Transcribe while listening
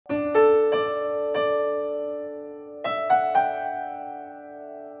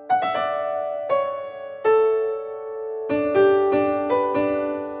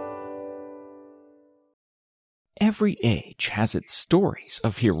Every age has its stories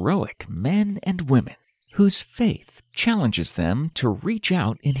of heroic men and women whose faith challenges them to reach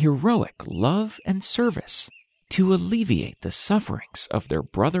out in heroic love and service to alleviate the sufferings of their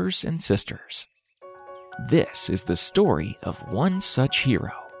brothers and sisters. This is the story of one such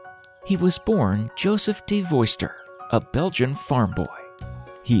hero. He was born Joseph de Voister, a Belgian farm boy.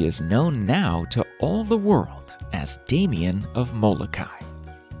 He is known now to all the world as Damien of Molokai.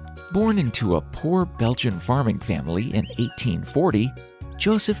 Born into a poor Belgian farming family in 1840,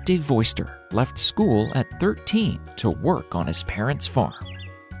 Joseph de Voister left school at 13 to work on his parents' farm.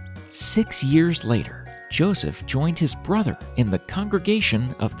 6 years later, Joseph joined his brother in the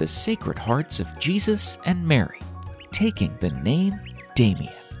congregation of the Sacred Hearts of Jesus and Mary, taking the name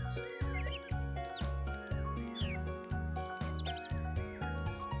Damien.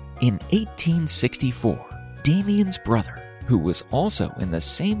 In 1864, Damien's brother, who was also in the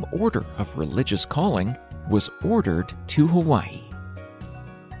same order of religious calling, was ordered to Hawaii.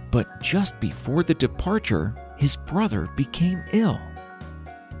 But just before the departure, his brother became ill.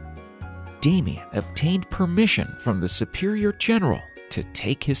 Damien obtained permission from the Superior General to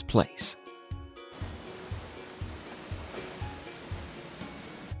take his place.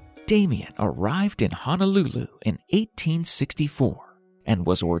 Damien arrived in Honolulu in 1864 and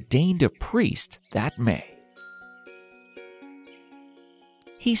was ordained a priest that May.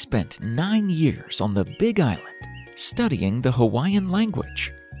 He spent 9 years on the Big Island, studying the Hawaiian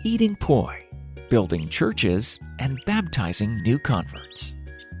language, eating poi, building churches, and baptizing new converts.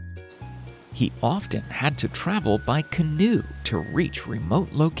 He often had to travel by canoe to reach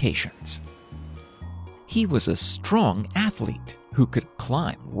remote locations. He was a strong athlete who could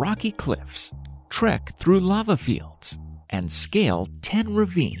climb rocky cliffs, trek through lava fields, and scale 10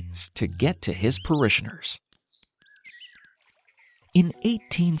 ravines to get to his parishioners. In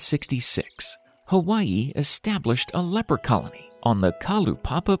 1866, Hawaii established a leper colony on the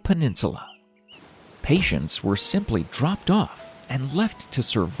Kalupapa Peninsula. Patients were simply dropped off and left to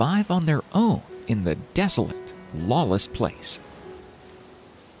survive on their own in the desolate, lawless place.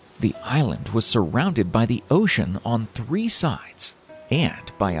 The island was surrounded by the ocean on 3 sides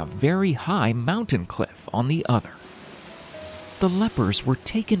and by a very high mountain cliff on the other. The lepers were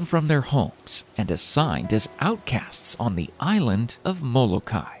taken from their homes and assigned as outcasts on the island of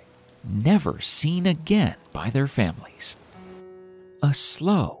Molokai, never seen again by their families. A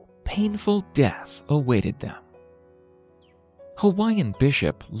slow, painful death awaited them. Hawaiian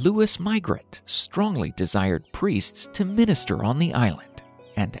Bishop Louis Migrant strongly desired priests to minister on the island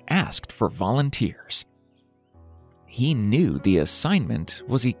and asked for volunteers. He knew the assignment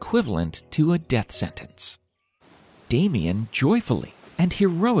was equivalent to a death sentence. Damien joyfully and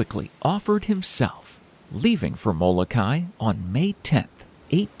heroically offered himself, leaving for Molokai on May 10,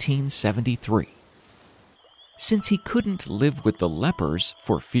 1873. Since he couldn't live with the lepers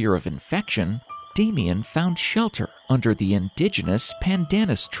for fear of infection, Damien found shelter under the indigenous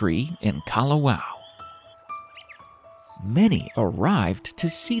pandanus tree in Kalawao. Many arrived to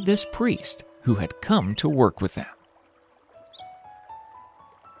see this priest who had come to work with them.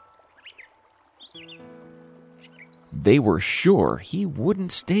 They were sure he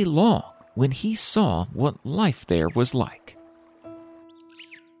wouldn't stay long when he saw what life there was like.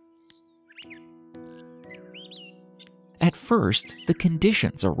 At first, the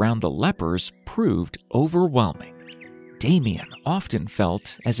conditions around the lepers proved overwhelming. Damien often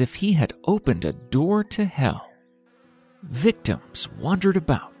felt as if he had opened a door to hell. Victims wandered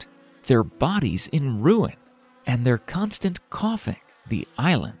about, their bodies in ruin, and their constant coughing the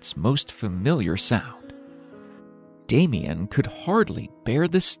island's most familiar sound. Damien could hardly bear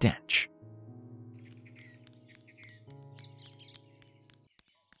the stench.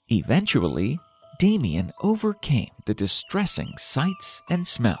 Eventually, Damien overcame the distressing sights and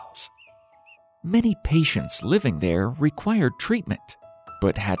smells. Many patients living there required treatment,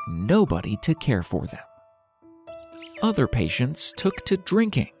 but had nobody to care for them. Other patients took to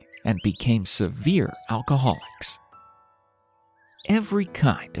drinking and became severe alcoholics. Every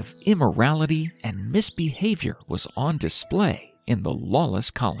kind of immorality and misbehavior was on display in the lawless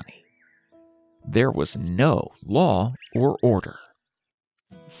colony. There was no law or order.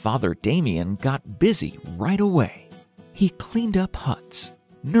 Father Damien got busy right away. He cleaned up huts,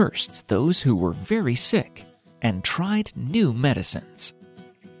 nursed those who were very sick, and tried new medicines.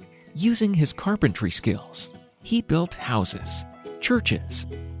 Using his carpentry skills, he built houses, churches,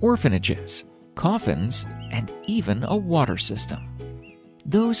 orphanages, coffins, and even a water system.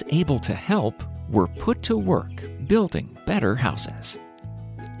 Those able to help were put to work building better houses.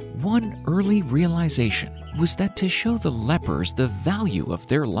 One early realization was that to show the lepers the value of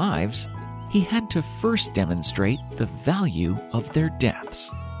their lives, he had to first demonstrate the value of their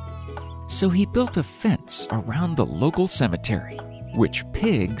deaths. So he built a fence around the local cemetery, which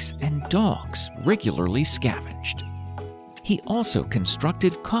pigs and dogs regularly scavenged. He also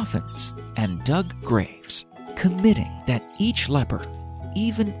constructed coffins and dug graves, committing that each leper,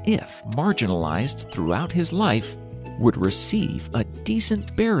 even if marginalized throughout his life, would receive a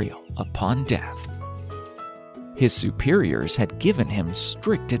decent burial upon death. His superiors had given him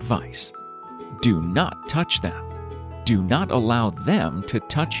strict advice. Do not touch them. Do not allow them to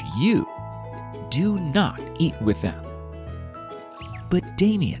touch you. Do not eat with them. But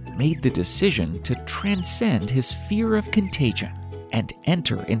Damien made the decision to transcend his fear of contagion and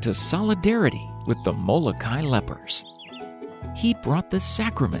enter into solidarity with the Molokai lepers. He brought the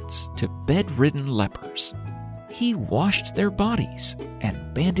sacraments to bedridden lepers. He washed their bodies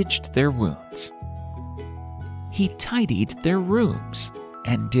and bandaged their wounds. He tidied their rooms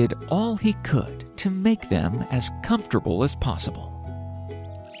and did all he could to make them as comfortable as possible.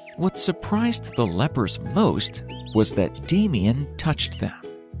 What surprised the lepers most was that Damien touched them.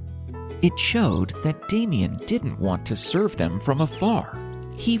 It showed that Damien didn't want to serve them from afar.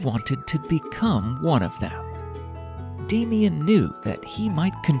 He wanted to become one of them. Damien knew that he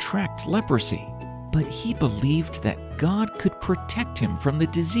might contract leprosy, but he believed that God could protect him from the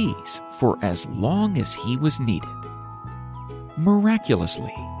disease for as long as he was needed.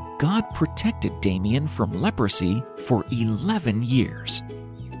 Miraculously, God protected Damien from leprosy for 11 years.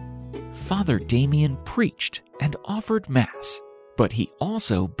 Father Damien preached and offered Mass, but he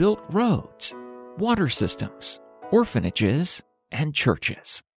also built roads, water systems, orphanages, and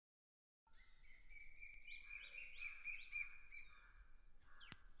churches.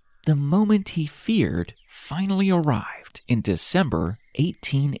 The moment he feared finally arrived in December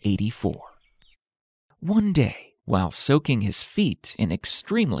 1884. One day, while soaking his feet in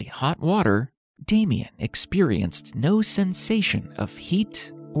extremely hot water, Damien experienced no sensation of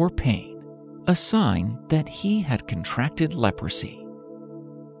heat or pain, a sign that he had contracted leprosy.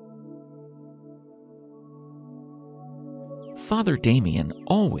 Father Damien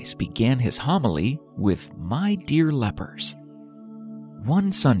always began his homily with "My dear lepers."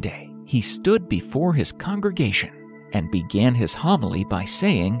 One Sunday, he stood before his congregation and began his homily by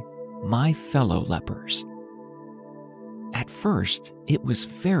saying, "My fellow lepers." At first, it was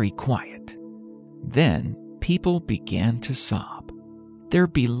very quiet. Then, people began to sob. Their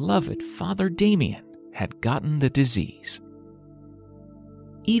beloved Father Damien had gotten the disease.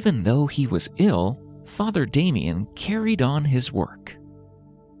 Even though he was ill, Father Damien carried on his work.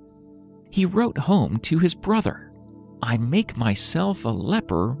 He wrote home to his brother, "I make myself a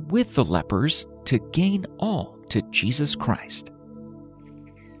leper with the lepers to gain all to Jesus Christ."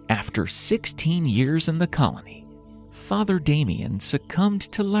 After 16 years in the colony, Father Damien succumbed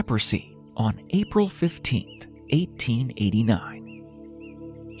to leprosy on April 15, 1889.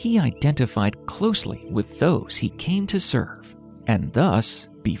 He identified closely with those he came to serve, and thus,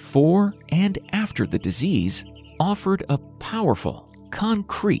 before and after the disease, offered a powerful,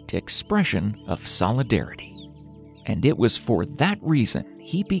 concrete expression of solidarity. And it was for that reason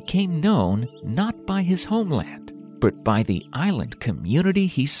he became known not by his homeland, but by the island community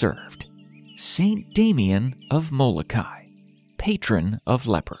he served, Saint Damien of Molokai, patron of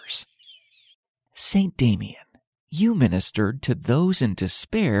lepers. Saint Damien, you ministered to those in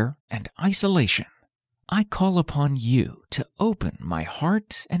despair and isolation. I call upon you to open my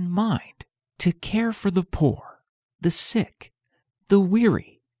heart and mind to care for the poor, the sick, the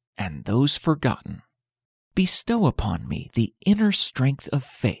weary, and those forgotten. Bestow upon me the inner strength of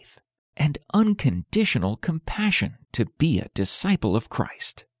faith and unconditional compassion to be a disciple of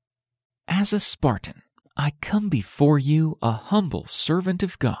Christ. As a Spartan, I come before you a humble servant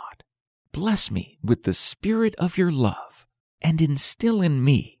of God. Bless me with the spirit of your love and instill in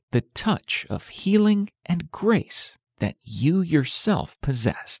me the touch of healing and grace that you yourself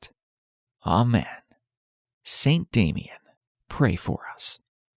possessed. Amen. Saint Damien, pray for us.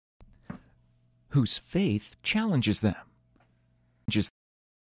 Whose faith challenges them.